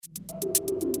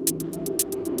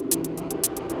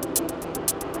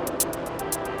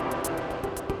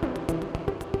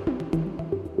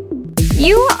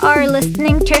You are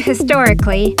listening to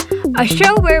Historically, a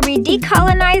show where we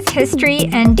decolonize history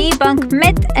and debunk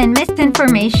myth and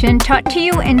misinformation taught to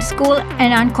you in school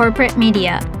and on corporate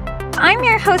media. I'm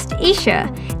your host,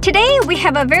 Isha. Today, we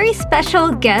have a very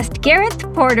special guest, Gareth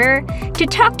Porter, to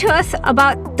talk to us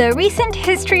about the recent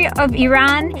history of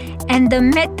Iran and the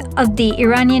myth of the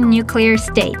Iranian nuclear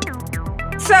state.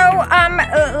 So,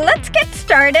 let's get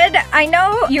started. I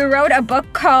know you wrote a book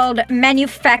called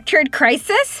Manufactured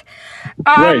Crisis.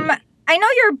 Right. I know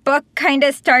your book kind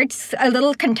of starts a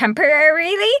little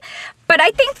contemporarily, but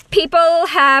I think people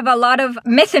have a lot of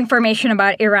misinformation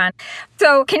about Iran.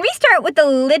 So can we start with a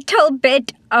little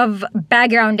bit of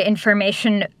background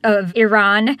information of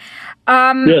Iran?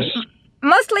 Yes.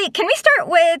 Mostly, can we start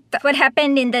with what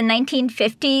happened in the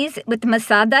 1950s with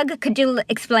Mossadegh? Could you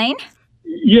explain?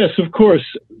 Yes, of course.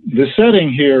 The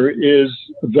setting here is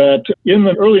that in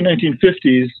the early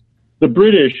 1950s, the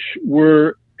British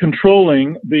were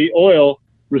controlling the oil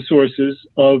resources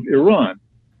of Iran.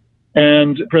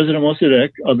 And President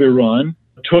Mossadegh of Iran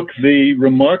took the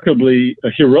remarkably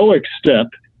heroic step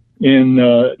in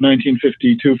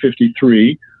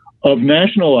 1952-53 of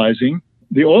nationalizing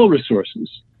the oil resources,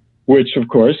 which, of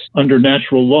course, under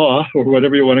natural law, or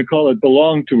whatever you want to call it,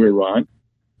 belonged to Iran.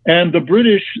 And the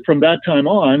British, from that time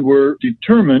on, were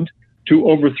determined to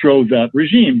overthrow that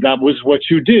regime. That was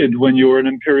what you did when you were an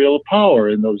imperial power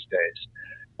in those days.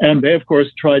 And they, of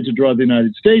course, tried to draw the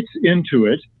United States into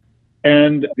it.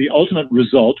 And the ultimate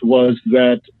result was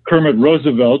that Kermit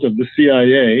Roosevelt of the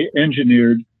CIA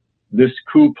engineered this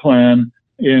coup plan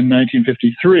in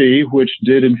 1953, which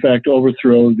did, in fact,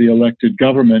 overthrow the elected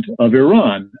government of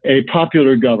Iran, a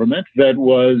popular government that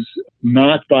was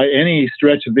not by any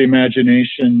stretch of the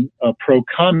imagination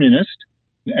pro-communist.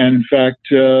 And in fact,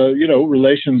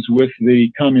 relations with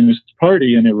the Communist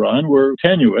Party in Iran were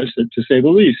tenuous, to say the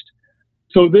least.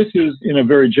 So this is, in a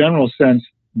very general sense,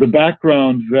 the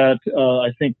background that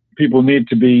I think people need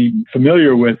to be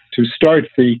familiar with to start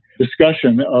the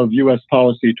discussion of U.S.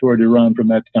 policy toward Iran from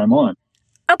that time on.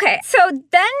 Okay, so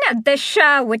then the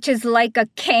Shah, which is like a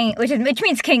king, which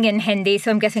means king in Hindi,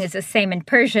 so I'm guessing it's the same in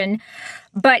Persian,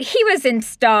 but he was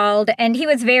installed and he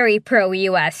was very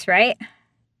pro-U.S., right?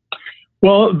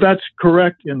 Well, that's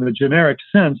correct in the generic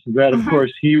sense that, of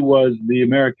course, he was the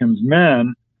Americans'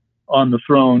 man on the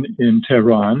throne in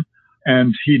Tehran,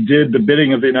 and he did the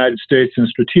bidding of the United States in a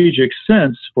strategic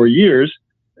sense for years.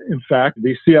 In fact,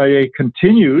 the CIA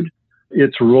continued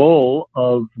its role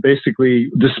of basically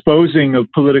disposing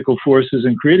of political forces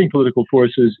and creating political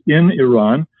forces in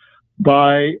Iran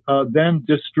by then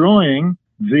destroying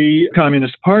the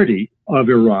Communist Party of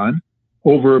Iran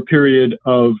over a period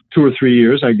of 2 or 3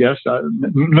 years, I guess.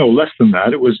 No, less than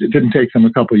that. It didn't take them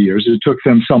a couple of years. It took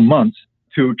them some months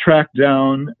to track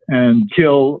down and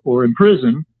kill or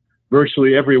imprison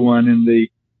virtually everyone in the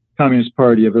Communist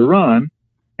Party of Iran.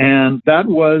 And that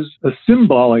was a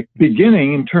symbolic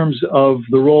beginning in terms of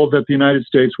the role that the United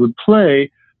States would play,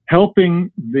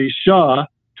 helping the Shah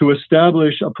to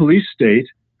establish a police state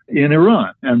in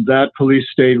Iran. And that police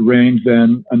state reigned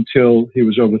then until he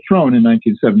was overthrown in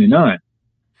 1979.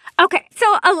 Okay, so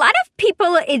a lot of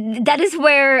people, that is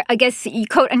where, I guess,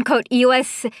 quote unquote,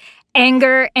 U.S.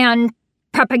 anger and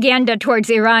propaganda towards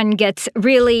Iran gets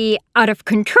really out of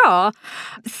control.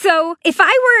 So if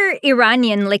I were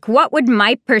Iranian, what would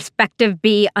my perspective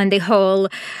be on the whole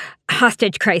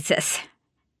hostage crisis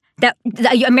that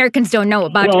the Americans don't know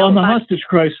about? Well, on the hostage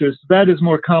crisis, that is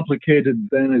more complicated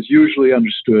than is usually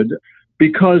understood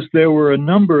because there were a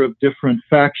number of different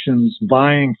factions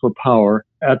vying for power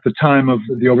at the time of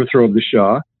the overthrow of the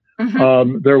Shah.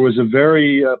 There was a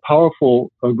very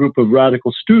powerful group of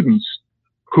radical students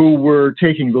who were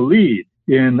taking the lead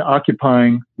in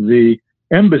occupying the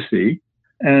embassy,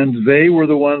 and they were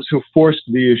the ones who forced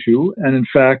the issue. And in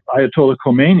fact, Ayatollah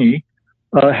Khomeini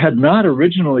had not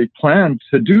originally planned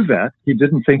to do that. He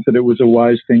didn't think that it was a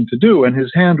wise thing to do, and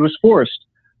his hand was forced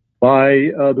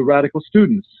by the radical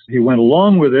students. He went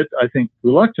along with it, I think,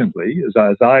 reluctantly, as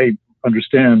I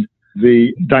understand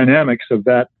the dynamics of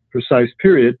that precise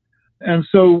period. And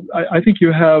so I think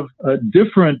you have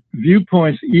different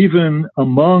viewpoints even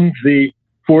among the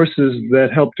forces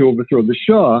that helped to overthrow the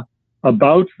Shah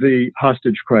about the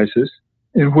hostage crisis,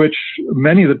 in which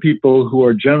many of the people who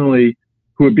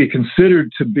would be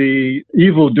considered to be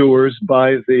evildoers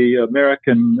by the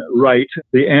American right,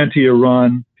 the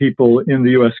anti-Iran people in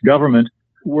the U.S. government,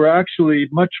 were actually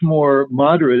much more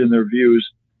moderate in their views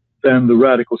than the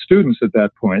radical students at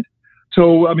that point.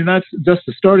 So, I mean, that's just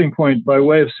a starting point by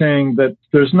way of saying that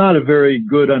there's not a very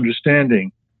good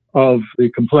understanding of the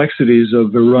complexities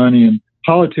of Iranian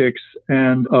politics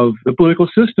and of the political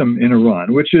system in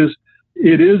Iran, which is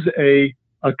it is a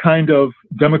kind of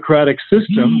democratic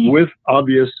system with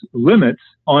obvious limits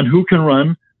on who can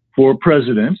run for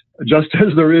president, just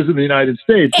as there is in the United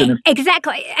States.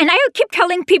 Exactly. And I keep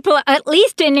telling people, at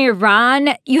least in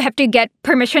Iran, you have to get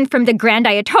permission from the Grand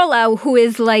Ayatollah, who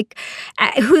is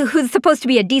who's supposed to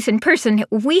be a decent person.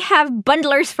 We have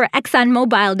bundlers for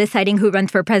ExxonMobil deciding who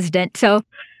runs for president. So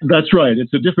that's right.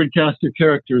 It's a different cast of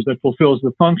characters that fulfills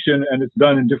the function, and it's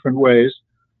done in different ways.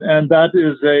 And that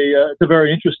is it's a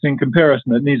very interesting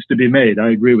comparison that needs to be made. I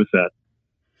agree with that.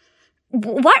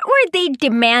 What were they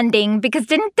demanding? Because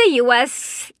didn't the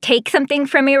U.S. take something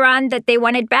from Iran that they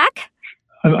wanted back?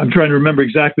 I'm trying to remember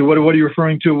exactly. What are you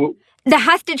referring to? The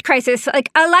hostage crisis. Like,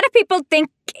 a lot of people think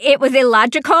it was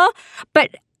illogical,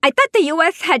 but I thought the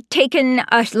U.S. had taken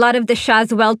a lot of the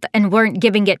Shah's wealth and weren't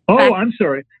giving it back. Oh, I'm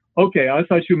sorry. Okay, I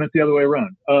thought you meant the other way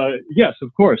around. Yes,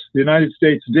 of course. The United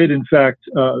States did, in fact,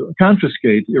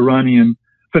 confiscate Iranian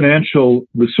financial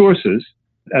resources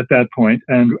at that point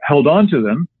and held on to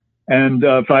them. And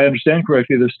if I understand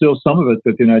correctly, there's still some of it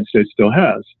that the United States still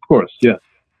has, of course, yes.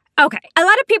 Okay. A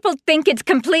lot of people think it's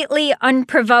completely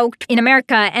unprovoked in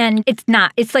America, and it's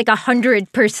not. It's like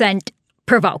 100%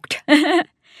 provoked.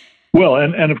 Well,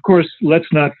 and of course,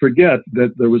 let's not forget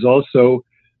that there was also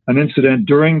an incident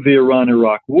during the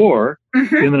Iran-Iraq War in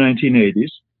the 1980s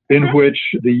in which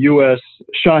the U.S.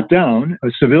 shot down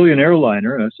a civilian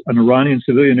airliner, an Iranian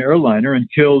civilian airliner, and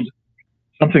killed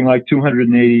something like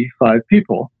 285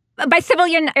 people. By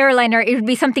civilian airliner, it would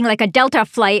be something like a Delta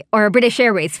flight or a British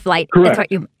Airways flight. Correct. That's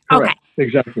what you... Correct. Okay.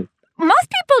 Exactly. Most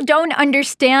people don't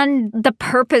understand the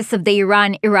purpose of the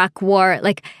Iran-Iraq War.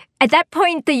 Like, at that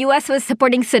point, the U.S. was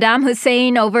supporting Saddam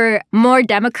Hussein over more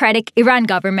democratic Iran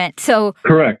government. So,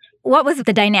 correct. What was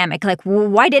the dynamic? Like,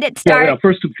 why did it start? Yeah,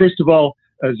 first of all,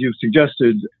 as you've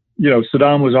suggested,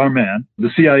 Saddam was our man.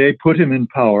 The CIA put him in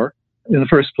power in the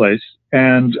first place,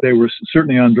 and they were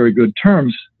certainly on very good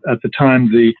terms at the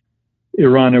time the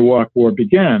Iran-Iraq War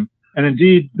began. And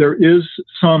indeed, there is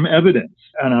some evidence,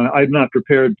 and I'm not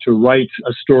prepared to write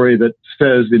a story that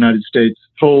says the United States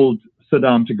told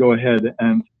Saddam to go ahead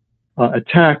and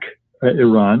attack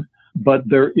Iran, but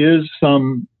there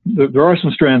are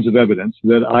some strands of evidence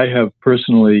that I have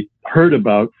personally heard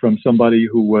about from somebody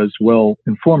who was well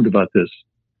informed about this,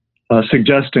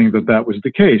 suggesting that was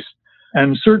the case.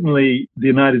 And certainly the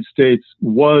United States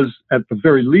was, at the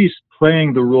very least,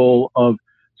 playing the role of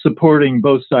supporting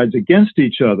both sides against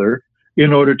each other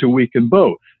in order to weaken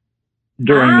both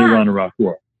during the Iran-Iraq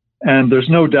War. And there's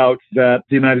no doubt that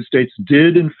the United States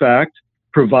did, in fact,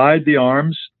 provide the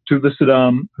arms to the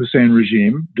Saddam Hussein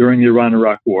regime during the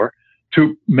Iran-Iraq War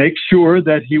to make sure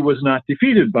that he was not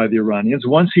defeated by the Iranians.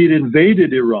 Once he'd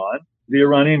invaded Iran, the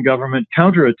Iranian government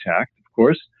counterattacked, of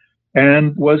course,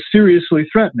 and was seriously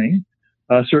threatening,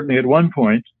 certainly at one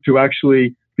point, to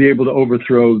actually be able to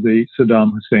overthrow the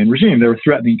Saddam Hussein regime. They were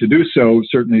threatening to do so,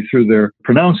 certainly through their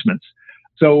pronouncements.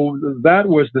 So that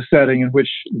was the setting in which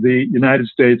the United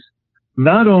States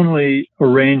not only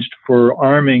arranged for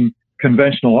arming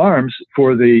conventional arms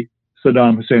for the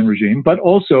Saddam Hussein regime, but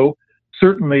also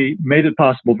certainly made it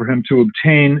possible for him to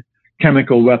obtain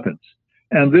chemical weapons.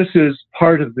 And this is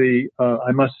part of the,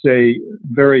 I must say,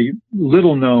 very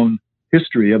little known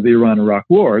history of the Iran-Iraq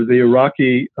War. The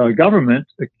Iraqi government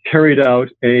carried out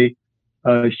a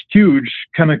huge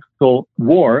chemical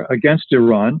war against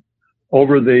Iran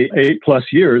over the 8+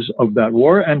 years of that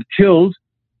war and killed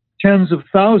tens of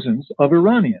thousands of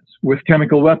Iranians with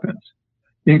chemical weapons,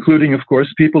 including, of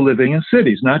course, people living in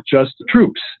cities, not just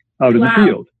troops out in the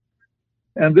field.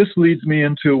 And this leads me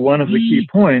into one of the key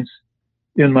points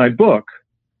in my book,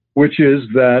 which is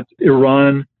that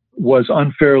Iran was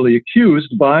unfairly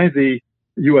accused by the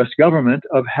U.S. government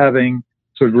of having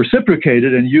sort of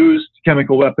reciprocated and used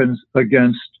chemical weapons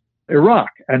against Iraq.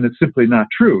 And it's simply not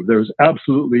true. There's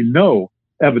absolutely no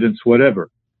evidence whatever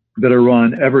that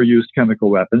Iran ever used chemical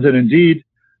weapons. And indeed,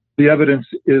 the evidence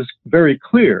is very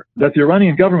clear that the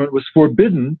Iranian government was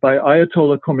forbidden by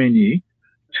Ayatollah Khomeini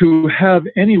to have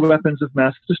any weapons of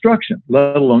mass destruction,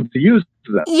 let alone to use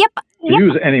them.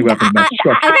 Use any weapon of mass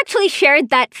destruction. I've actually shared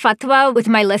that fatwa with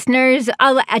my listeners.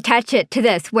 I'll attach it to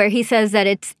this, where he says that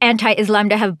it's anti-Islam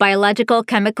to have biological,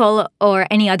 chemical, or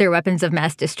any other weapons of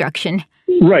mass destruction.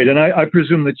 Right, and I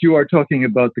presume that you are talking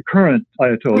about the current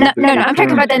Ayatollah. No, I'm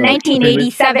talking about the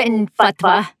 1987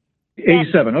 fatwa.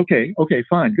 87, okay,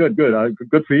 fine, good.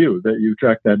 Good for you that you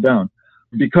tracked that down,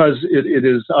 because it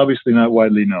is obviously not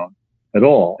widely known at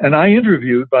all. And I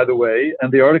interviewed, by the way,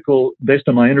 and the article based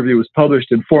on my interview was published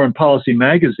in Foreign Policy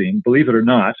magazine, believe it or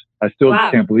not. I still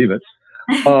can't believe it.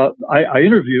 I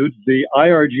interviewed the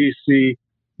IRGC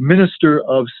Minister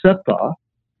of Sepah,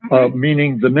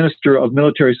 meaning the Minister of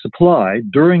Military Supply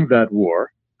during that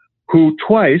war, who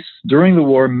twice during the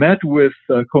war met with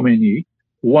Khomeini,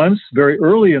 once very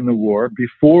early in the war,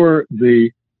 before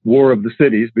the War of the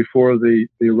Cities, before the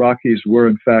Iraqis were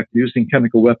in fact using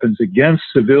chemical weapons against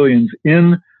civilians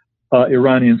in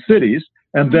Iranian cities,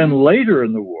 and then later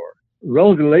in the war,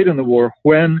 relatively late in the war,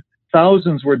 when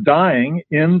thousands were dying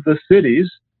in the cities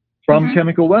from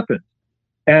chemical weapons.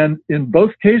 And in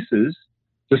both cases,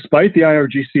 despite the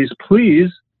IRGC's pleas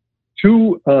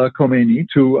to Khomeini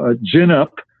to gin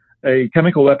up a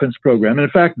chemical weapons program, and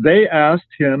in fact, they asked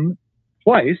him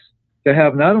twice to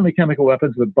have not only chemical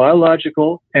weapons, but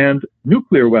biological and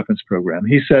nuclear weapons program.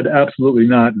 He said, absolutely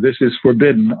not. This is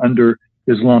forbidden under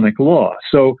Islamic law.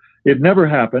 So it never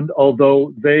happened,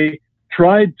 although they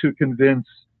tried to convince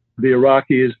the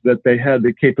Iraqis that they had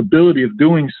the capability of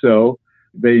doing so.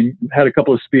 They had a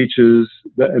couple of speeches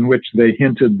in which they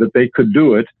hinted that they could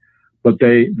do it, but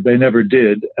they never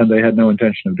did, and they had no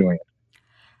intention of doing it.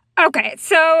 Okay,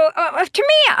 so to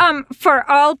me, for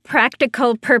all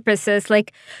practical purposes,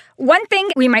 like one thing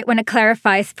we might want to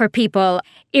clarify for people,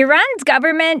 Iran's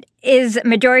government is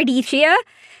majority Shia,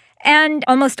 and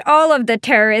almost all of the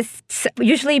terrorists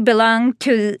usually belong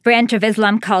to a branch of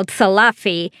Islam called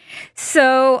Salafi.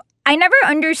 So I never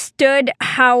understood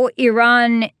how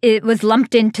Iran was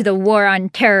lumped into the war on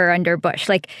terror under Bush,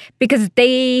 because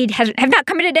they have not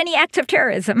committed any acts of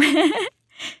terrorism.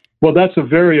 Well, that's a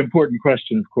very important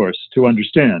question, of course, to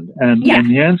understand. And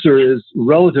the answer is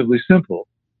relatively simple,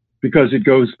 because it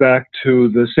goes back to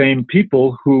the same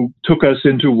people who took us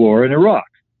into war in Iraq.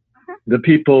 The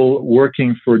people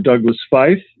working for Douglas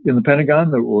Feith in the Pentagon,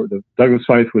 Douglas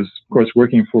Feith was, of course,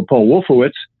 working for Paul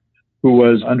Wolfowitz, who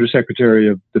was Undersecretary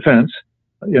of Defense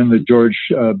in the George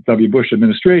W. Bush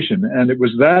administration. And it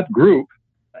was that group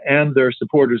and their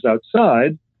supporters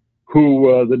outside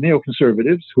who, the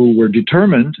neoconservatives, who were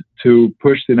determined to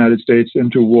push the United States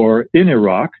into war in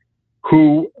Iraq,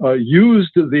 who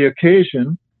used the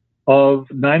occasion of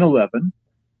 9/11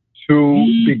 to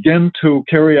begin to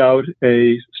carry out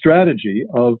a strategy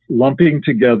of lumping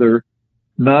together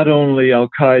not only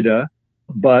Al-Qaeda,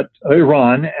 but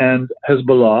Iran and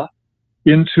Hezbollah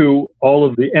into all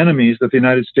of the enemies that the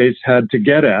United States had to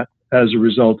get at as a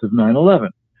result of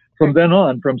 9/11. From then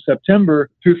on, from September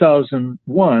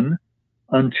 2001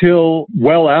 until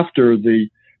well after the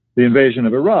invasion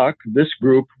of Iraq, this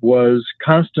group was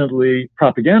constantly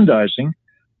propagandizing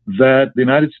that the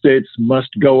United States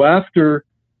must go after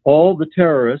all the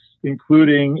terrorists,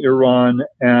 including Iran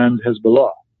and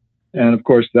Hezbollah. And of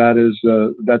course,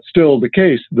 that's still the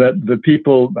case, that the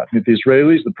people, the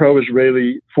Israelis, the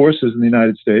pro-Israeli forces in the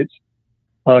United States,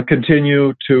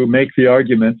 continue to make the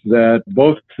argument that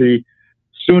both the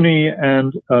Sunni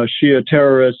and Shia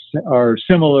terrorists are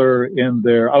similar in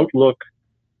their outlook,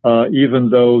 even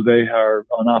though they are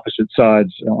on opposite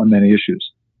sides on many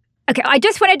issues. Okay, I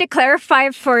just wanted to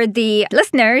clarify for the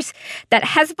listeners that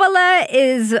Hezbollah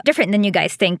is different than you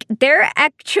guys think. They're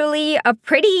actually a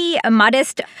pretty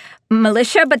modest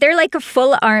militia, but they're like a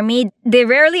full army. They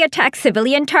rarely attack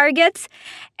civilian targets.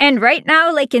 And right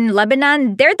now, like in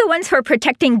Lebanon, they're the ones who are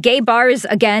protecting gay bars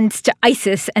against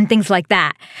ISIS and things like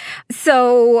that.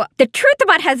 So the truth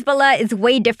about Hezbollah is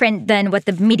way different than what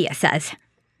the media says.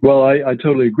 Well, I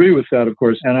totally agree with that, of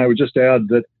course. And I would just add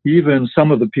that even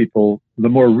some of the people, the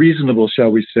more reasonable, shall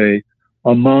we say,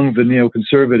 among the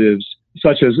neoconservatives,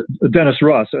 such as Dennis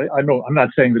Ross, I'm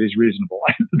not saying that he's reasonable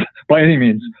by any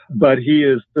means, but he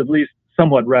is at least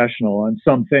somewhat rational on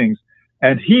some things.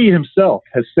 And he himself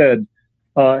has said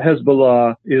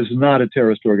Hezbollah is not a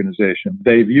terrorist organization.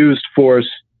 They've used force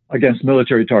against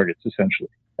military targets,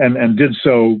 essentially, and did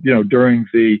so, during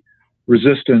the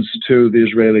resistance to the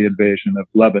Israeli invasion of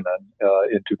Lebanon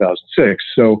in 2006.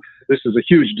 So this is a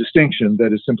huge distinction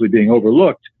that is simply being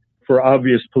overlooked for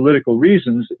obvious political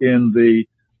reasons in the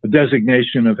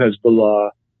designation of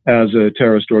Hezbollah as a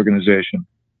terrorist organization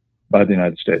by the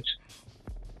United States.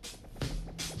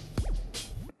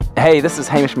 Hey, this is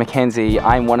Hamish McKenzie.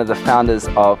 I'm one of the founders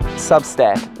of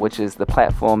Substack, which is the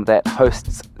platform that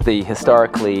hosts the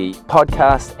Historically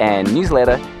podcast and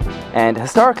newsletter, and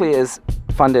Historically is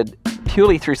funded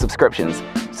purely through subscriptions.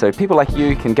 So people like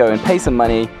you can go and pay some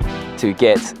money to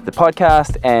get the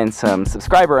podcast and some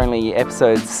subscriber-only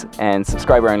episodes and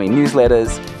subscriber-only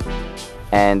newsletters,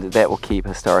 and that will keep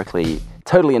Historically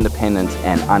totally independent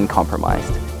and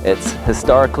uncompromised. It's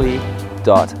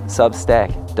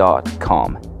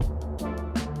historically.substack.com.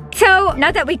 So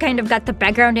now that we kind of got the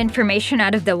background information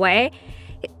out of the way,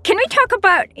 Can we talk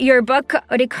about your book?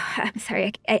 I'm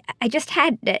sorry, I just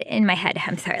had it in my head.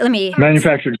 I'm sorry. Let me...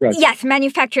 Manufactured drugs. Yes,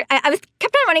 manufacture. I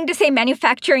kept on wanting to say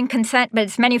manufacturing consent, but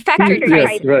it's manufactured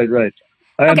Yes, price. right.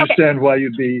 I understand why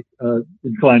you'd be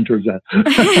inclined towards that.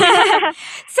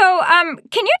 So,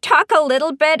 can you talk a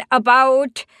little bit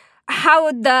about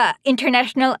how the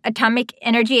International Atomic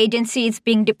Energy Agency is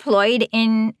being deployed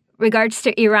in regards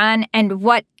to Iran and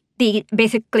what the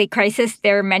basically crisis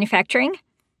they're manufacturing?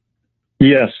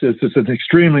 Yes, it's an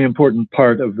extremely important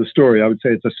part of the story. I would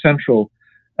say it's a central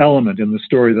element in the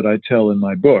story that I tell in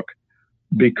my book,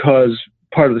 because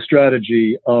part of the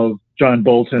strategy of John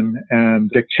Bolton and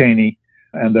Dick Cheney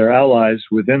and their allies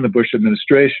within the Bush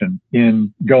administration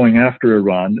in going after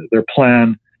Iran, their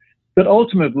plan that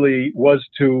ultimately was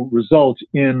to result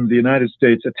in the United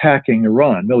States attacking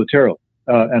Iran militarily.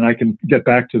 And I can get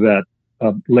back to that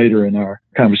later in our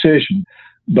conversation.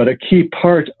 But a key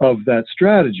part of that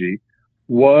strategy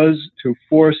was to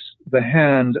force the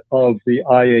hand of the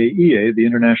IAEA, the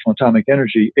International Atomic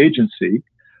Energy Agency,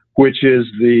 which is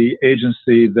the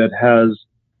agency that has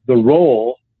the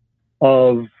role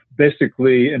of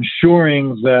basically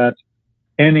ensuring that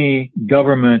any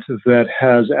government that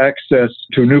has access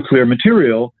to nuclear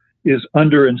material is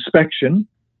under inspection,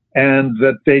 and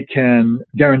that they can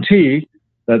guarantee,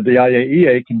 that the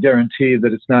IAEA can guarantee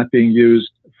that it's not being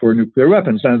used for nuclear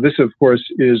weapons. Now, this, of course,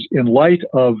 is in light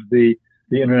of the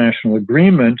international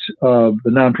agreement of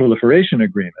the Non-Proliferation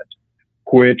Agreement,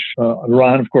 which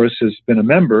Iran, of course, has been a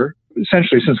member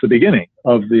essentially since the beginning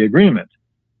of the agreement.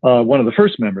 One of the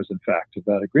first members, in fact, of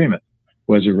that agreement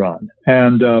was Iran.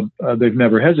 And they've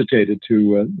never hesitated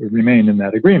to remain in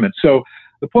that agreement. So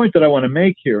the point that I want to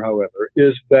make here, however,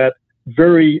 is that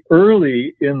very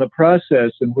early in the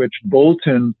process in which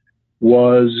Bolton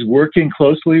was working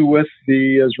closely with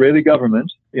the Israeli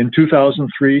government in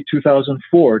 2003,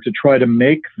 2004 to try to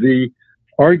make the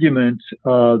argument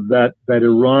that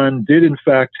Iran did in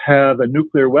fact have a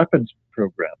nuclear weapons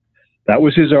program. That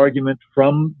was his argument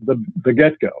from the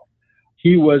get-go.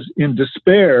 He was in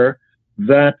despair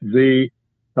that the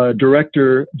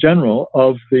Director General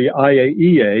of the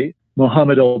IAEA,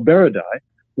 Mohammed El-Baradei,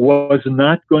 was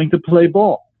not going to play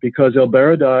ball, because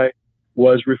El-Baradei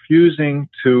was refusing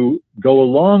to go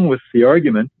along with the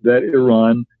argument that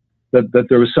Iran, that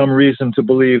there was some reason to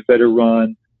believe that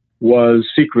Iran was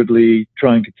secretly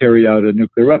trying to carry out a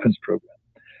nuclear weapons program.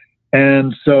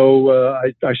 And so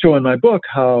I show in my book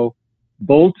how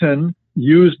Bolton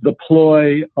used the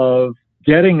ploy of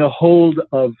getting a hold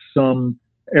of some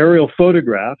aerial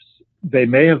photographs. They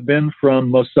may have been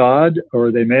from Mossad,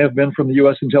 or they may have been from the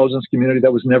U.S. intelligence community,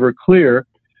 that was never clear,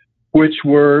 which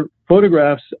were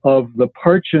photographs of the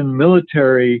Parchin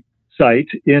military site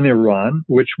in Iran,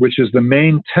 which is the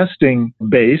main testing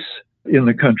base in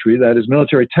the country, that is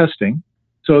military testing.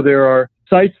 So there are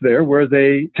sites there where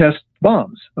they test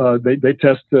bombs. They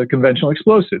test conventional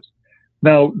explosives.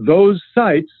 Now, those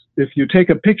sites, if you take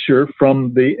a picture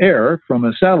from the air, from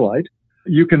a satellite,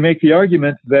 you can make the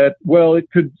argument that, well,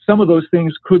 some of those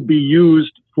things could be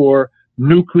used for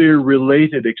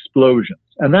nuclear-related explosions.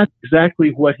 And that's exactly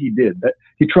what he did. That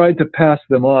he tried to pass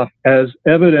them off as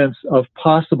evidence of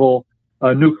possible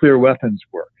nuclear weapons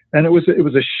work. And it was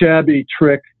a shabby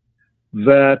trick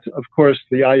that, of course,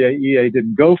 the IAEA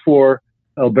didn't go for.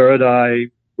 El-Baradei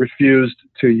refused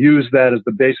to use that as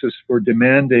the basis for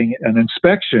demanding an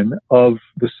inspection of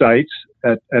the sites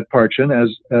at Parchin,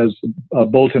 as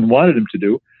Bolton wanted him to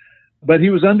do. But he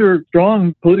was under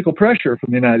strong political pressure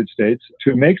from the United States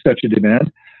to make such a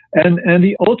demand. And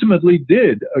he ultimately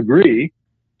did agree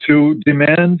to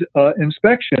demand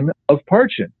inspection of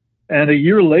Parchin. And a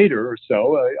year later or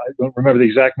so, I don't remember the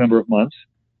exact number of months,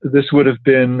 this would have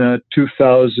been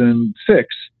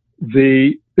 2006,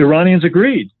 the Iranians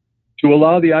agreed to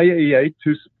allow the IAEA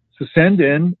to send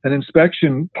in an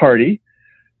inspection party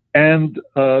and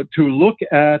to look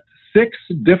at 6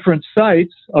 different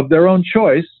sites of their own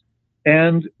choice.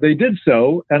 And they did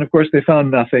so. And of course, they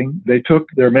found nothing. They took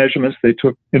their measurements. They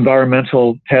took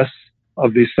environmental tests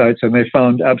of these sites, and they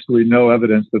found absolutely no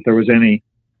evidence that there was any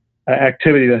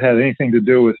activity that had anything to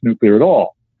do with nuclear at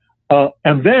all.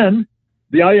 And then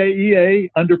the IAEA,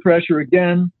 under pressure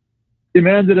again,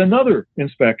 demanded another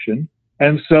inspection.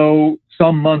 And so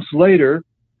some months later,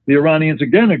 the Iranians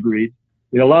again agreed.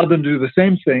 They allowed them to do the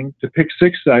same thing, to pick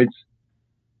 6 sites.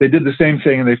 They did the same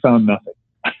thing, and they found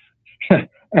nothing.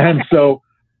 And so,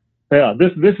 yeah,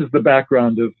 this is the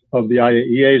background of the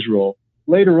IAEA's role.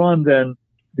 Later on, then,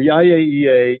 the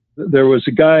IAEA, there was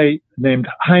a guy named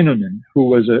Heinonen, who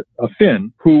was a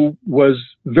Finn, who was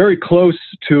very close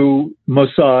to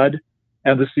Mossad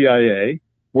and the CIA,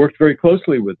 worked very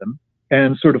closely with them.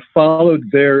 and sort of followed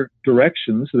their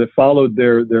directions, that followed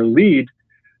their lead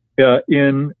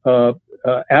in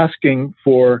asking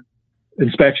for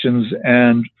inspections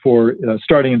and for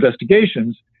starting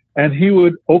investigations. And he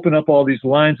would open up all these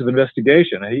lines of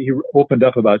investigation. He opened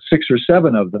up about 6 or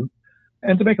 7 of them.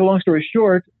 And to make a long story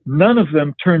short, none of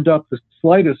them turned up the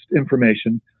slightest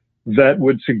information that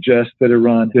would suggest that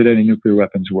Iran did any nuclear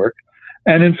weapons work.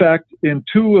 And in fact, in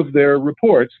 2 of their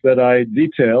reports that I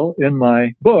detail in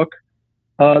my book,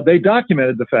 they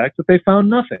documented the fact that they found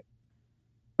nothing.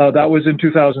 That was in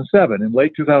 2007, in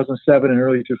late 2007 and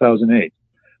early 2008.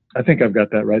 I think I've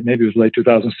got that right. Maybe it was late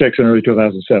 2006 and early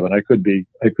 2007. I could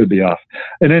be off.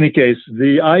 In any case,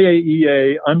 the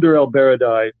IAEA under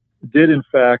El-Baradei did in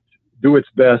fact do its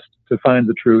best to find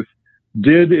the truth,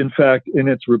 did in fact in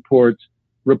its reports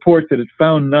report that it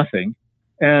found nothing.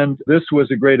 And this was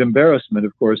a great embarrassment,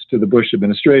 of course, to the Bush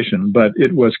administration, but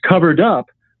it was covered up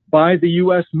by the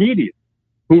U.S. media,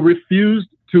 who refused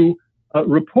to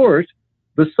report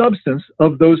the substance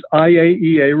of those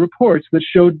IAEA reports that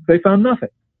showed they found nothing.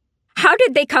 How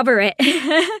did they cover it?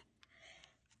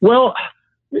 Well,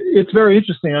 it's very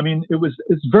interesting. I mean,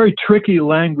 it's very tricky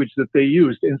language that they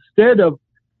used. Instead of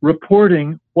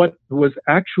reporting what was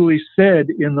actually said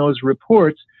in those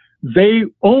reports, they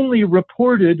only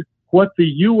reported what the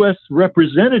U.S.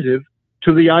 representative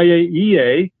to the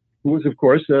IAEA, who was, of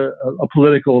course, a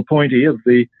political appointee of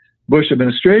the Bush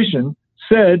administration,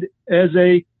 said as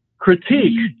a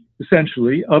critique,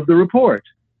 essentially, of the report,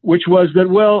 which was that,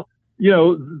 well,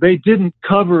 they didn't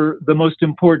cover the most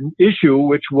important issue,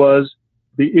 which was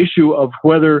the issue of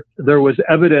whether there was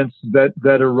evidence that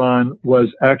Iran was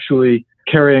actually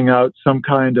carrying out some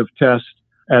kind of test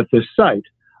at this site,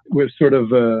 with sort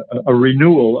of a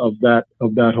renewal of that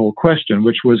whole question,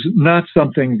 which was not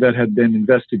something that had been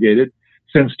investigated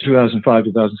since 2005,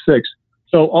 2006.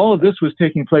 So all of this was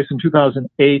taking place in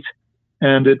 2008,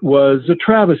 and it was a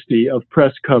travesty of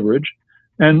press coverage.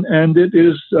 And it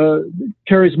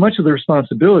carries much of the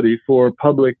responsibility for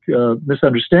public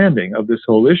misunderstanding of this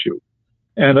whole issue,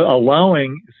 and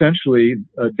allowing essentially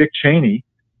Dick Cheney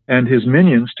and his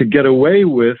minions to get away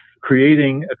with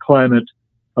creating a climate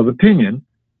of opinion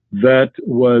that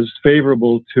was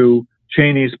favorable to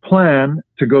Cheney's plan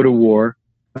to go to war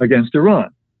against Iran.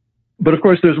 But of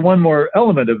course, there's one more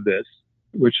element of this,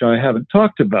 which I haven't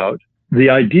talked about, the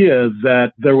idea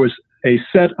that there was a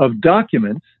set of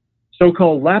documents,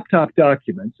 so-called laptop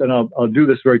documents, and I'll do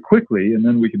this very quickly, and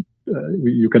then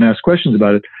you can ask questions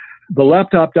about it. The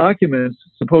laptop documents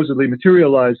supposedly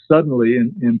materialized suddenly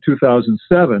in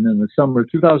 2007, in the summer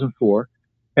of 2004,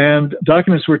 and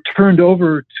documents were turned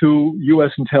over to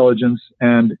U.S. intelligence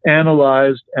and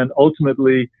analyzed, and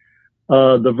ultimately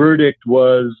the verdict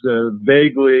was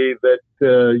vaguely that,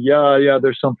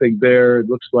 there's something there. It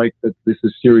looks like that this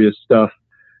is serious stuff.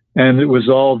 And it was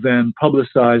all then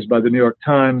publicized by the New York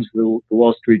Times, the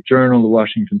Wall Street Journal, the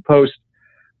Washington Post.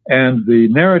 And the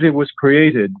narrative was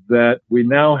created that we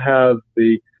now have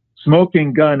the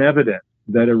smoking gun evidence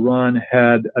that Iran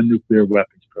had a nuclear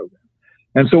weapons program.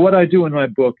 And so what I do in my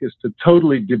book is to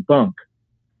totally debunk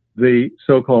the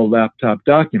so-called laptop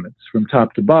documents from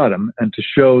top to bottom, and to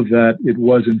show that it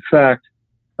was in fact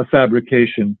a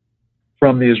fabrication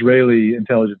from the Israeli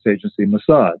intelligence agency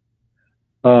Mossad.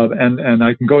 And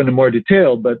I can go into more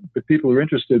detail, but if people who are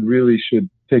interested really should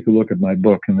take a look at my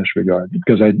book in this regard,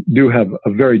 because I do have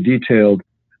a very detailed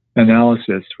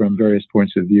analysis from various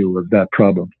points of view of that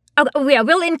problem. Oh, yeah,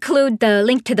 we'll include the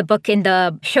link to the book in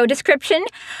the show description.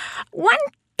 One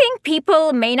thing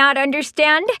people may not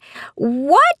understand,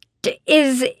 what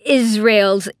is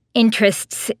Israel's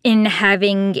interests in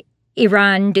having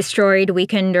Iran destroyed,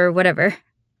 weakened, or whatever?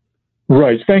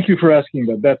 Right. Thank you for asking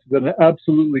that. That's an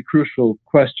absolutely crucial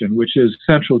question, which is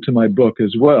central to my book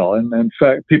as well. And in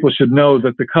fact, people should know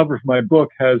that the cover of my book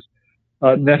has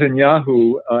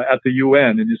Netanyahu at the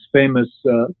UN in his famous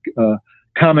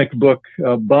comic book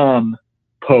bomb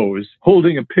pose,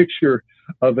 holding a picture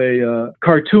of a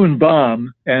cartoon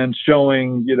bomb and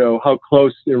showing, how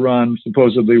close Iran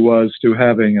supposedly was to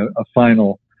having a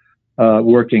final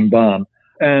working bomb.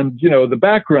 And, the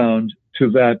background to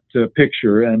that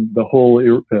picture and the whole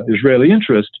Israeli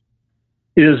interest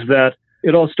is that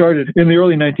it all started in the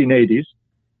early 1980s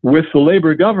with the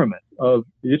labor government of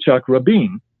Yitzhak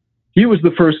Rabin. He was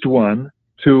the first one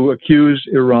to accuse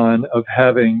Iran of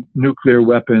having nuclear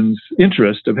weapons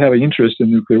interest, of having interest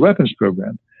in nuclear weapons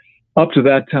program. Up to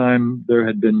that time, there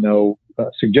had been no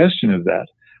suggestion of that.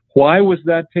 Why was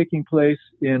that taking place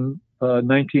in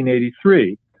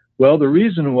 1983? Well, the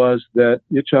reason was that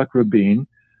Yitzhak Rabin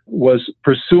was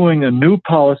pursuing a new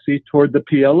policy toward the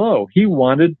PLO. He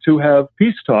wanted to have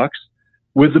peace talks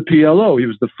with the PLO. He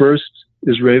was the first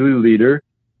Israeli leader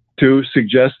to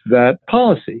suggest that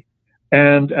policy.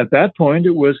 And at that point,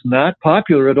 it was not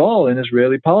popular at all in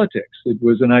Israeli politics. It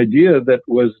was an idea that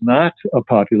was not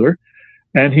popular.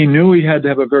 And he knew he had to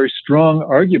have a very strong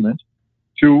argument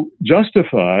to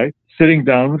justify sitting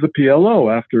down with the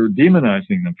PLO after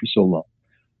demonizing them for so long.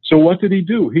 So what did he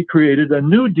do? He created a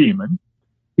new demon.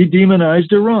 He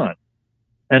demonized Iran.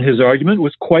 And his argument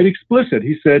was quite explicit.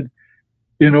 He said,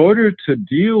 in order to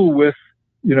deal with,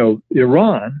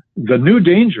 Iran, the new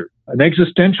danger, an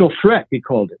existential threat, he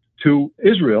called it, to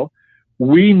Israel,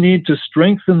 we need to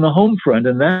strengthen the home front.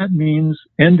 And that means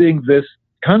ending this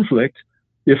conflict,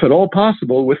 if at all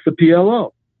possible, with the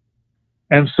PLO.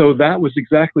 And so that was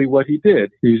exactly what he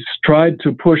did. He's tried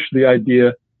to push the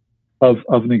idea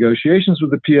of negotiations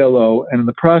with the PLO, and in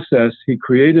the process, he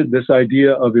created this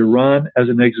idea of Iran as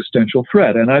an existential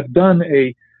threat. And I've done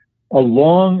a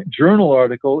long journal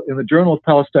article in the Journal of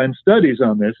Palestine Studies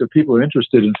on this, if people are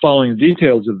interested in following the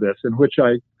details of this, in which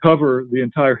I cover the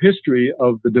entire history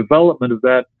of the development of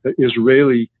that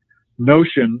Israeli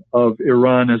notion of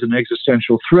Iran as an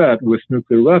existential threat with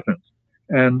nuclear weapons.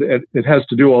 And it has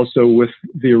to do also with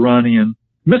the Iranian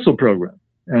missile program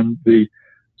and the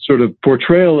sort of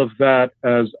portrayal of that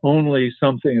as only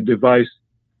something, a device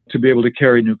to be able to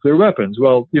carry nuclear weapons.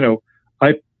 Well,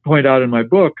 I point out in my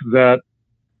book that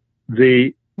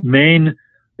the main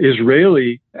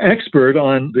Israeli expert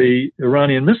on the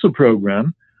Iranian missile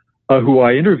program, who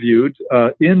I interviewed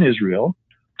in Israel,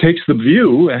 takes the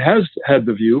view, and has had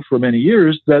the view for many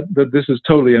years, that this is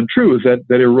totally untrue,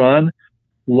 that Iran,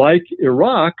 like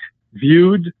Iraq,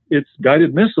 viewed its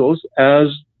guided missiles as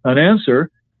an answer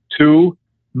to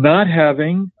not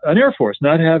having an air force,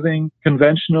 not having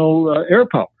conventional air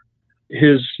power.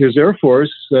 His air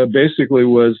force basically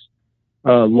was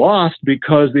lost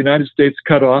because the United States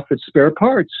cut off its spare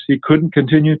parts. He couldn't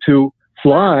continue to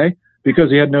fly because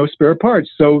he had no spare parts.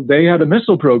 So they had a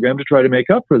missile program to try to make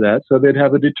up for that, so they'd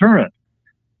have a deterrent.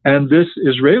 And this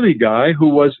Israeli guy, who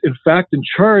was in fact in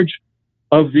charge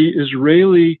of the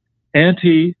Israeli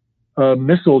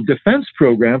anti-missile defense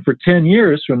program for 10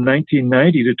 years, from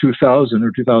 1990 to 2000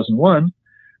 or 2001,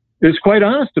 is quite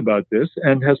honest about this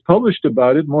and has published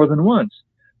about it more than once.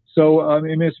 So,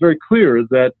 it's very clear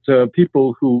that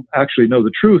people who actually know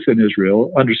the truth in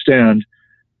Israel understand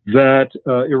that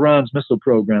Iran's missile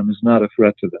program is not a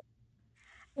threat to them.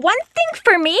 One thing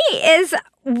for me is,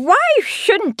 why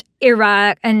shouldn't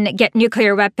Iraq get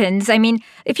nuclear weapons? I mean,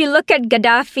 if you look at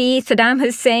Gaddafi, Saddam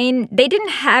Hussein, they didn't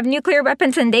have nuclear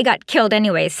weapons and they got killed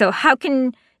anyway. So how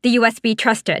can the U.S. be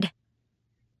trusted?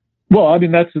 Well,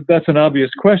 that's an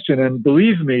obvious question. And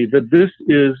believe me, that this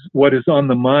is what is on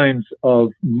the minds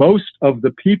of most of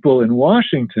the people in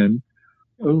Washington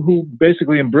who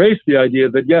basically embrace the idea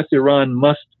that, yes, Iran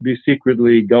must be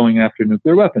secretly going after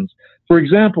nuclear weapons. For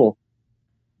example,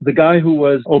 the guy who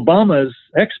was Obama's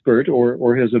expert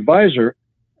or his advisor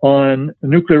on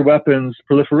nuclear weapons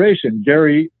proliferation,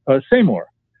 Gary Seymour,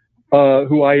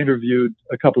 who I interviewed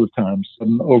a couple of times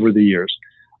over the years,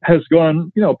 has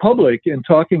gone, public in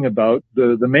talking about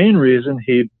the main reason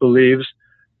he believes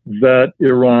that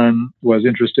Iran was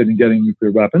interested in getting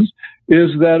nuclear weapons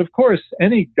is that, of course,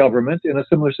 any government in a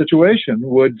similar situation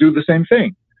would do the same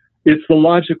thing. It's the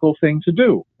logical thing to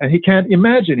do. And he can't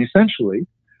imagine, essentially,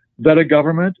 that a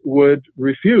government would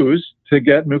refuse to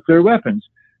get nuclear weapons.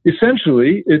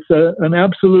 Essentially, it's an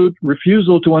absolute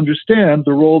refusal to understand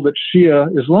the role that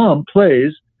Shia Islam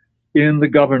plays in the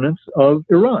governance of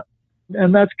Iran.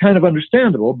 And that's kind of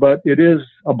understandable, but it is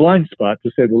a blind spot,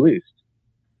 to say the least.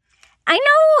 I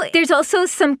know there's also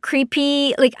some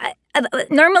creepy,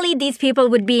 normally these people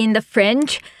would be in the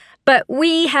fringe, but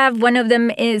we have one of them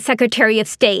is Secretary of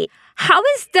State. How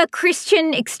is the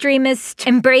Christian extremist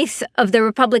embrace of the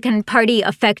Republican Party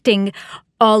affecting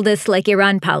all this,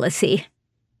 Iran policy?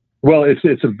 Well,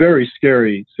 it's a very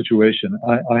scary situation,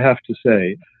 I have to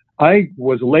say. I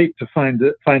was late to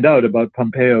find out about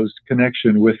Pompeo's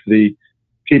connection with the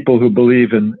people who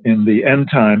believe in the end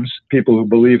times, people who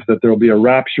believe that there will be a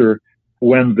rapture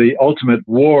when the ultimate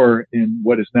war in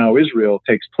what is now Israel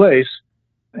takes place,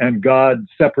 and God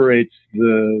separates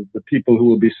the people who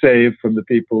will be saved from the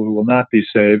people who will not be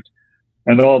saved,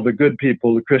 and all the good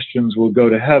people, the Christians, will go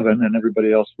to heaven, and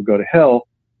everybody else will go to hell,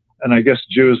 and I guess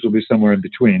Jews will be somewhere in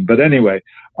between. But anyway,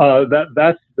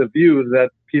 that's the view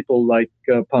that people like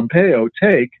Pompeo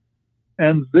take,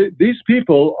 and these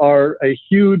people are a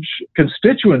huge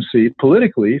constituency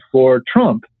politically for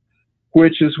Trump,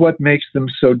 which is what makes them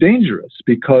so dangerous,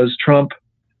 because Trump,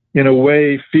 in a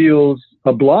way, feels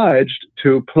obliged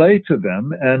to play to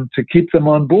them and to keep them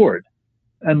on board.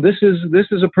 And this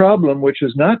is a problem which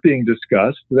is not being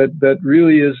discussed, that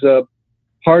really is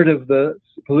part of the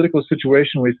political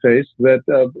situation we face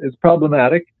that is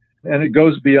problematic. And it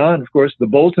goes beyond, of course, the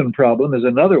Bolton problem is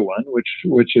another one,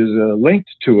 which is linked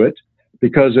to it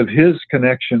because of his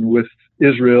connection with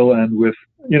Israel and with,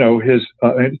 his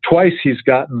twice he's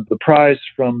gotten the prize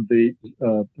from the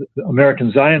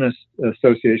American Zionist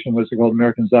Association. What's it called?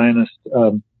 American Zionist.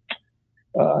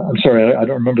 I'm sorry, I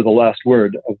don't remember the last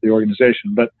word of the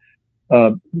organization, but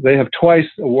they have twice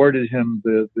awarded him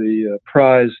the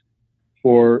prize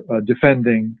for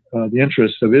defending the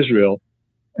interests of Israel.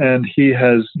 And he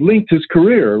has linked his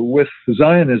career with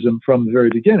Zionism from the very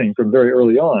beginning, from very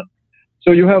early on.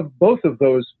 So you have both of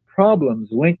those problems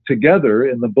linked together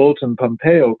in the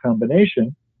Bolton-Pompeo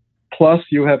combination, plus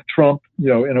you have Trump,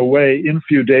 in a way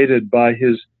infeudated by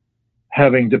his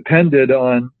having depended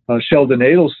on Sheldon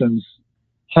Adelson's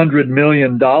 $100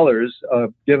 million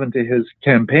given to his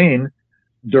campaign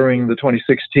during the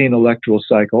 2016 electoral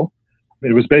cycle.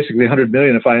 It was basically $100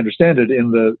 million, if I understand it, in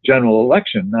the general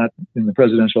election, not in the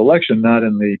presidential election, not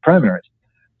in the primaries.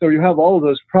 So you have all of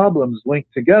those problems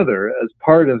linked together as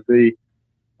part of the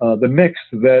mix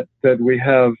that we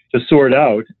have to sort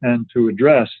out and to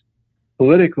address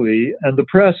politically. And the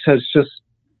press has just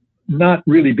not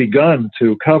really begun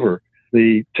to cover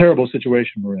the terrible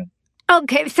situation we're in.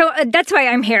 Okay, so that's why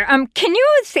I'm here. Can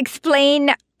you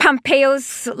explain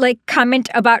Pompeo's comment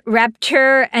about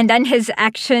rapture and then his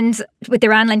actions with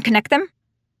Iran and connect them?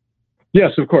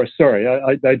 Yes, of course. Sorry,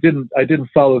 I didn't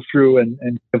follow through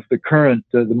and give the current,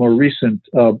 the more recent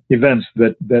events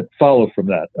that follow from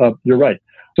that. You're right.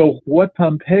 So what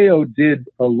Pompeo did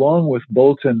along with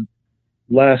Bolton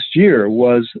last year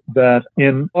was that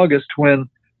in August, when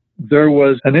there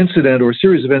was an incident or a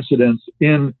series of incidents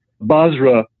in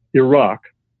Basra, Iraq,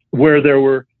 where there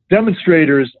were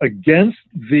demonstrators against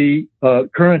the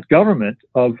current government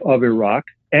of Iraq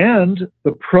and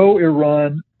the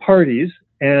pro-Iran parties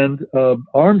and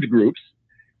armed groups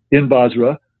in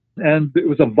Basra. And it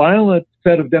was a violent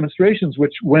set of demonstrations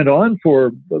which went on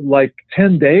for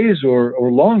 10 days or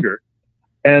longer.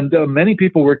 And many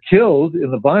people were killed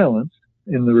in the violence,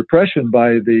 in the repression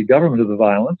by the government of the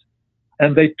violence.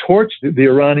 And they torched the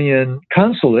Iranian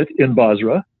consulate in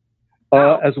Basra,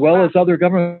 as well as other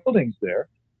government buildings there.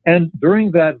 And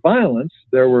during that violence,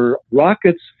 there were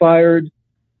rockets fired,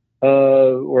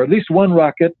 or at least one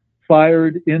rocket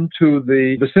fired into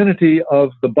the vicinity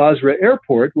of the Basra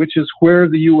airport, which is where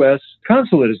the U.S.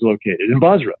 consulate is located, in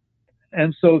Basra.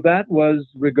 And so that was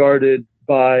regarded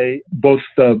by both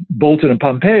Bolton and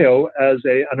Pompeo as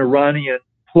an Iranian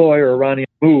ploy or Iranian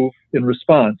move in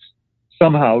response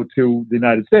somehow to the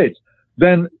United States.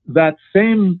 Then that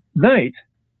same night,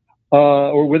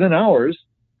 or within hours,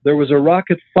 there was a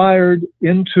rocket fired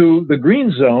into the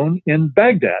Green Zone in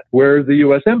Baghdad, where the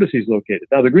U.S. Embassy is located.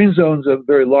 Now, the Green Zone is a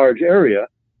very large area,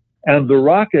 and the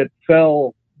rocket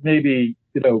fell maybe,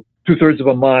 2/3 of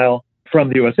a mile from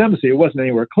the U.S. Embassy. It wasn't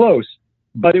anywhere close,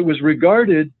 but it was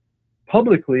regarded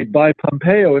publicly by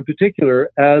Pompeo in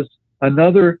particular as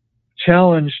another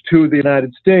challenge to the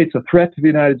United States, a threat to the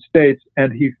United States,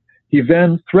 and he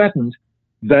then threatened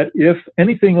that if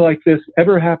anything like this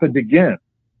ever happened again,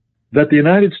 that the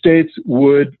United States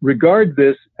would regard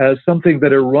this as something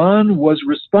that Iran was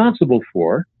responsible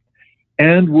for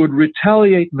and would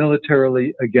retaliate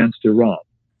militarily against Iran.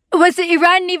 Was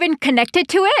Iran even connected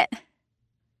to it?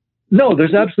 No,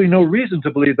 there's absolutely no reason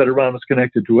to believe that Iran was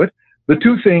connected to it. The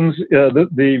two things,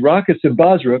 the rockets in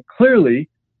Basra clearly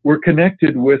were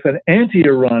connected with an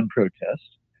anti-Iran protest.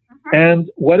 And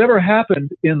whatever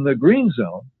happened in the Green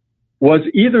Zone was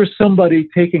either somebody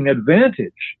taking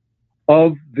advantage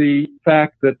of the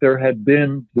fact that there had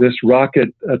been this rocket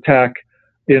attack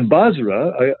in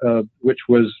Basra, which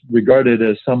was regarded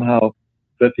as somehow,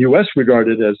 that the U.S.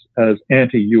 regarded as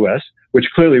anti-U.S., which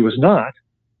clearly was not.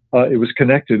 It was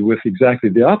connected with exactly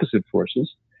the opposite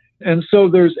forces. And so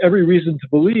there's every reason to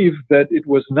believe that it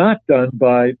was not done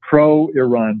by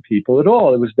pro-Iran people at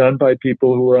all. It was done by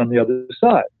people who were on the other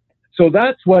side. So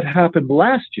that's what happened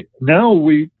last year. Now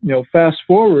we, fast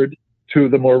forward to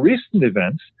the more recent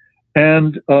events.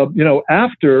 And,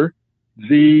 after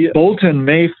the Bolton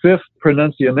May 5th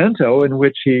pronunciamento, in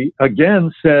which he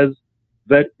again says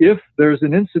that if there's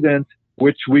an incident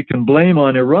which we can blame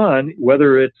on Iran,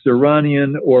 whether it's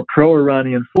Iranian or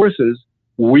pro-Iranian forces,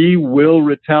 we will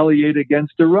retaliate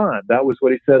against Iran. That was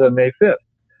what he said on May 5th.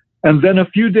 And then a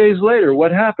few days later,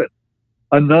 what happened?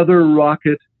 Another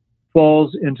rocket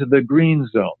falls into the Green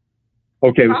Zone.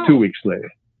 Okay, it was 2 weeks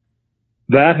later.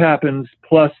 That happens,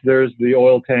 plus there's the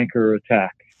oil tanker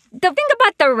attack The thing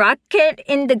about the rocket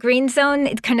in the green zone,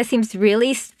 it kind of seems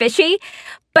really fishy.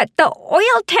 But the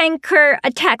oil tanker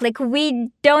attack, like we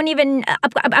don't even,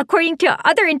 according to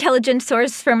other intelligence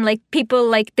source from like people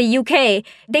like the UK,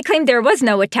 they claim there was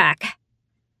no attack.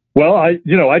 Well, I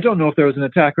don't know if there was an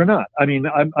attack or not. I mean,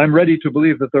 I'm ready to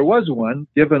believe that there was one,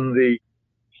 given the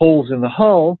holes in the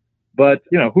hull. But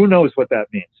who knows what that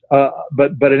means?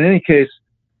 But in any case,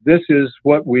 this is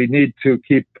what we need to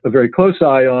keep a very close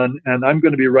eye on. And I'm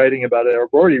going to be writing about it.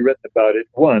 I've already written about it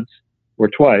once or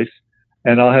twice,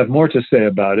 and I'll have more to say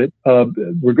about it.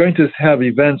 We're going to have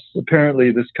events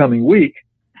apparently this coming week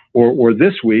or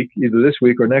this week, either this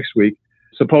week or next week.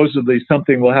 Supposedly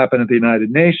something will happen at the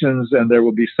United Nations, and there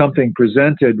will be something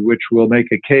presented which will make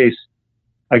a case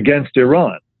against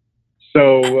Iran.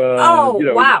 So, wow.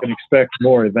 You can expect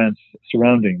more events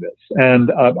surrounding this.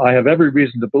 And I have every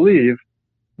reason to believe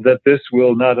that this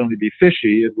will not only be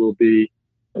fishy, it will be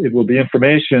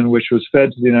information which was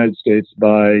fed to the United States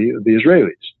by the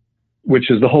Israelis, which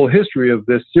is the whole history of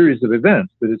this series of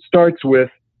events. That it starts with,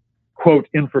 quote,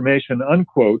 information,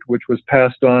 unquote, which was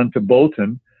passed on to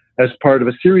Bolton as part of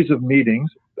a series of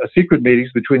meetings, secret meetings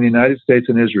between the United States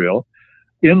and Israel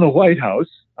in the White House.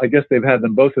 I guess they've had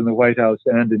them both in the White House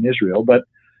and in Israel. But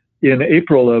in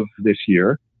April of this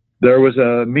year, there was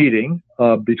a meeting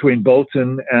between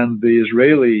Bolton and the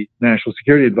Israeli National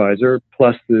Security Advisor,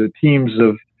 plus the teams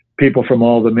of people from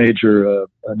all the major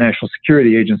national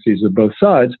security agencies of both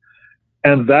sides.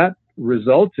 And that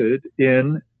resulted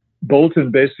in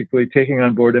Bolton basically taking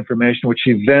on board information, which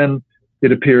he then,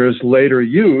 it appears, later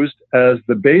used as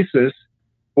the basis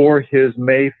for his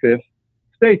May 5th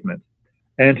statement.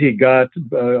 And he got,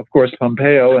 of course,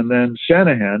 Pompeo and then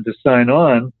Shanahan to sign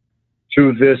on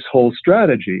to this whole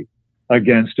strategy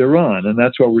against Iran. And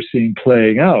that's what we're seeing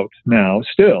playing out now,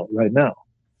 still, right now.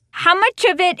 How much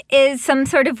of it is some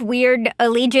sort of weird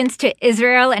allegiance to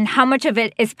Israel, and how much of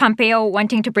it is Pompeo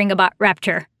wanting to bring about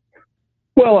rapture?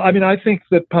 Well, I mean, I think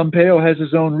that Pompeo has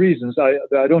his own reasons.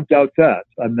 I don't doubt that.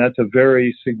 And that's a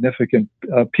very significant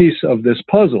piece of this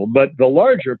puzzle. But the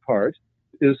larger part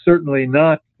is certainly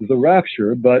not the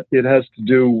rapture, but it has to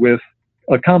do with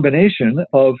a combination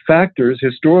of factors,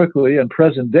 historically and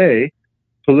present day,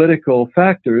 political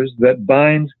factors that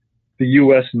bind the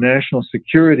U.S. national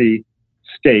security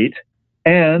state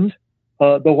and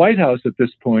the White House at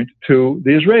this point to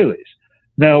the Israelis.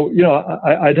 Now,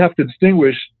 I'd have to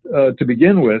distinguish to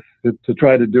begin with, to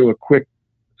try to do a quick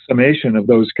summation of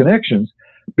those connections,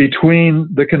 between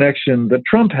the connection that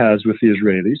Trump has with the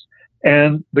Israelis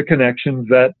and the connection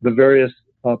that the various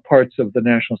parts of the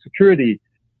national security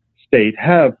state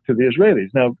have to the Israelis.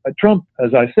 Now, Trump,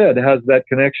 as I said, has that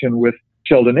connection with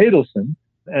Sheldon Adelson,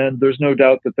 and there's no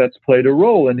doubt that that's played a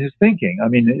role in his thinking. I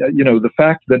mean, the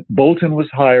fact that Bolton was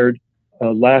hired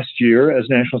last year as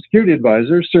national security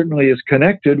advisor certainly is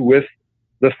connected with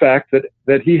the fact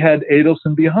that he had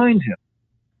Adelson behind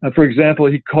him. For example,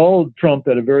 he called Trump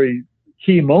at a very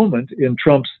key moment in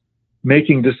Trump's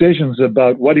making decisions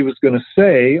about what he was going to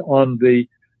say on the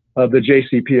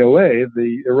JCPOA,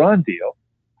 the Iran deal,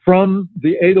 from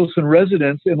the Adelson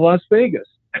residence in Las Vegas.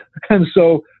 And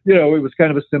so, it was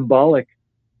kind of a symbolic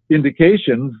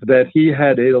indication that he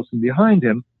had Adelson behind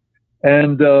him.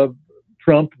 And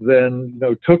Trump then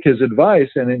took his advice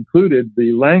and included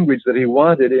the language that he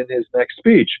wanted in his next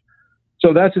speech.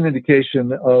 So that's an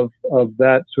indication of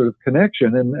that sort of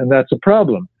connection, and that's a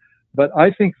problem. But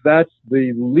I think that's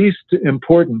the least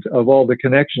important of all the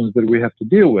connections that we have to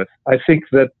deal with. I think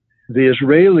that the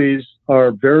Israelis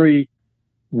are very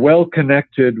well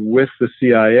connected with the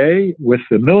CIA, with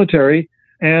the military,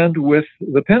 and with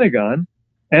the Pentagon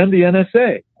and the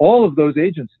NSA. All of those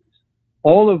agencies,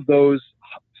 all of those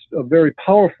very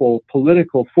powerful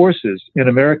political forces in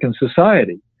American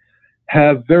society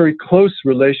have very close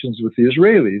relations with the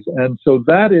Israelis. And so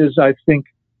that is, I think,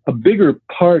 a bigger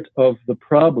part of the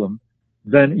problem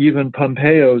than even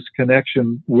Pompeo's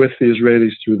connection with the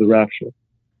Israelis through the rapture.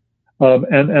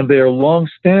 And they are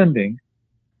long-standing,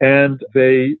 and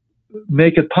they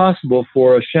make it possible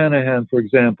for a Shanahan, for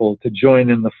example, to join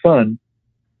in the fun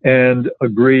and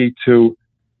agree to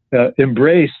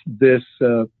embrace this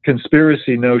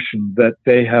conspiracy notion that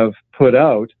they have put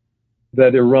out,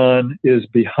 that Iran is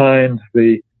behind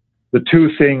the two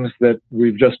things that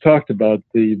we've just talked about,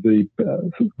 the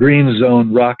green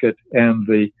zone rocket and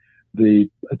the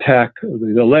attack,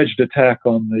 the alleged attack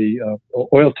on the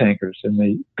oil tankers in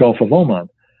the Gulf of Oman.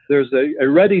 There's a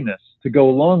readiness to go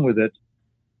along with it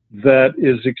that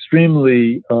is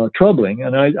extremely troubling.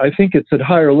 And I think it's at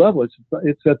higher levels.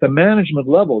 It's at the management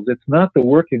levels. It's not the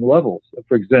working levels.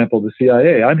 For example, the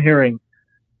CIA. I'm hearing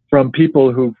from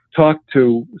people who've talked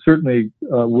to certainly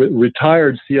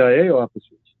retired CIA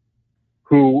officers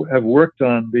who have worked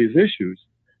on these issues,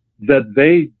 that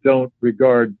they don't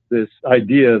regard this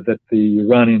idea that the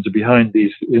Iranians are behind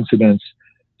these incidents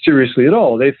seriously at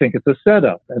all. They think it's a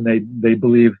setup, and they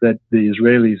believe that the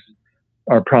Israelis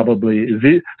are probably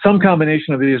some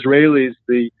combination of the Israelis,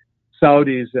 the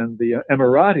Saudis, and the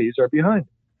Emiratis are behind it.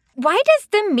 Why does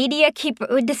the media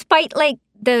despite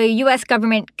the U.S.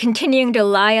 government continuing to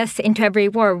lie us into every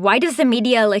war, why does the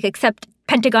media accept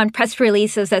Pentagon press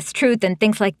releases as truth and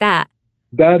things like that?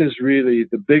 That is really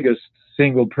the biggest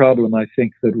single problem I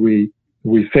think that we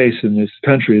face in this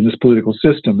country, in this political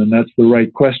system, and that's the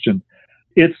right question.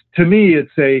 To me,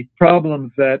 it's a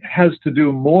problem that has to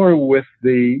do more with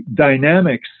the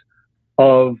dynamics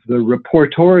of the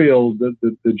reportorial,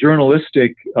 the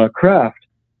journalistic craft,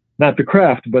 not the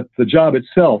craft, but the job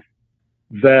itself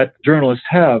that journalists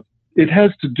have. It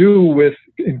has to do with,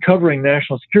 in covering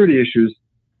national security issues,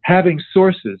 having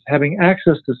sources, having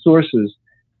access to sources.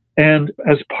 And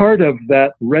as part of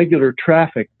that regular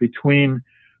traffic between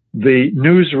the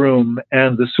newsroom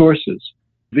and the sources,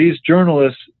 these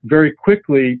journalists very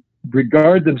quickly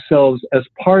regard themselves as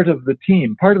part of the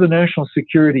team, part of the national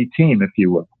security team, if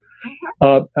you will.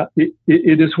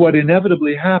 It is what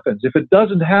inevitably happens. If it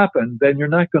doesn't happen, then you're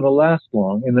not going to last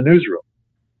long in the newsroom,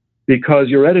 because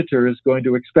your editor is going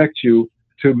to expect you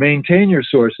to maintain your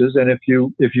sources. And if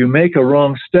you make a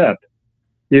wrong step,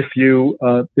 if you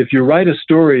write a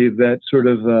story that sort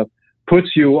of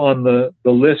puts you on the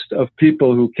list of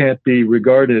people who can't be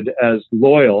regarded as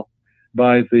loyal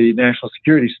by the national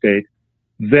security state,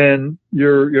 then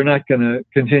you're not going to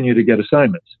continue to get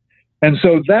assignments. And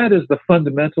so that is the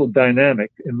fundamental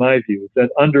dynamic, in my view, that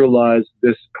underlies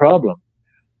this problem,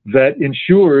 that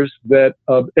ensures that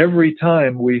every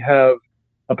time we have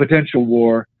a potential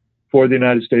war for the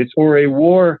United States, or a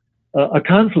war, a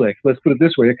conflict, let's put it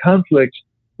this way, a conflict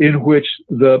in which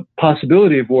the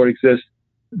possibility of war exists,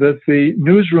 that the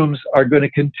newsrooms are going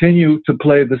to continue to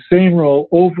play the same role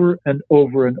over and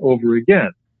over and over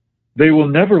again. They will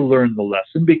never learn the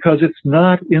lesson because it's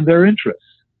not in their interests,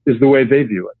 is the way they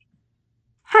view it.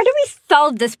 How do we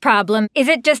solve this problem? Is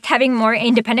it just having more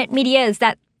independent media? Is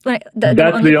that that's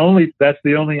the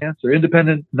only answer.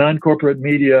 Independent, non-corporate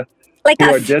media who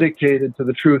are dedicated to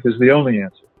the truth is the only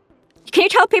answer. Can you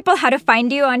tell people how to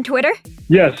find you on Twitter?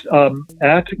 Yes,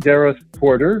 at Gareth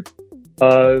Porter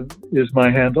is my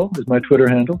handle, is my Twitter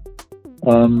handle.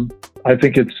 I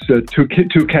think it's two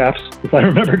caps, if I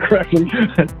remember correctly.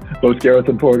 Both Gareth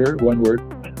and Porter, one word.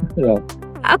 Yeah.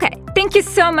 Okay. Thank you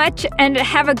so much, and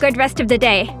have a good rest of the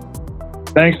day.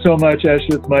 Thanks so much,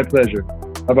 Ashley. It's my pleasure.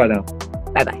 Bye-bye now.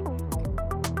 Bye-bye.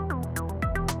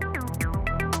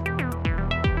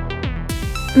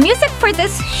 Music for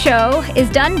this show is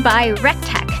done by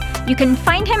Rectech. You can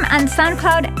find him on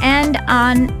SoundCloud and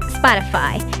on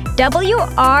Spotify. WRECKTECH.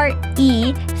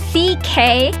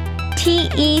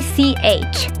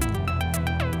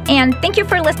 And thank you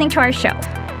for listening to our show.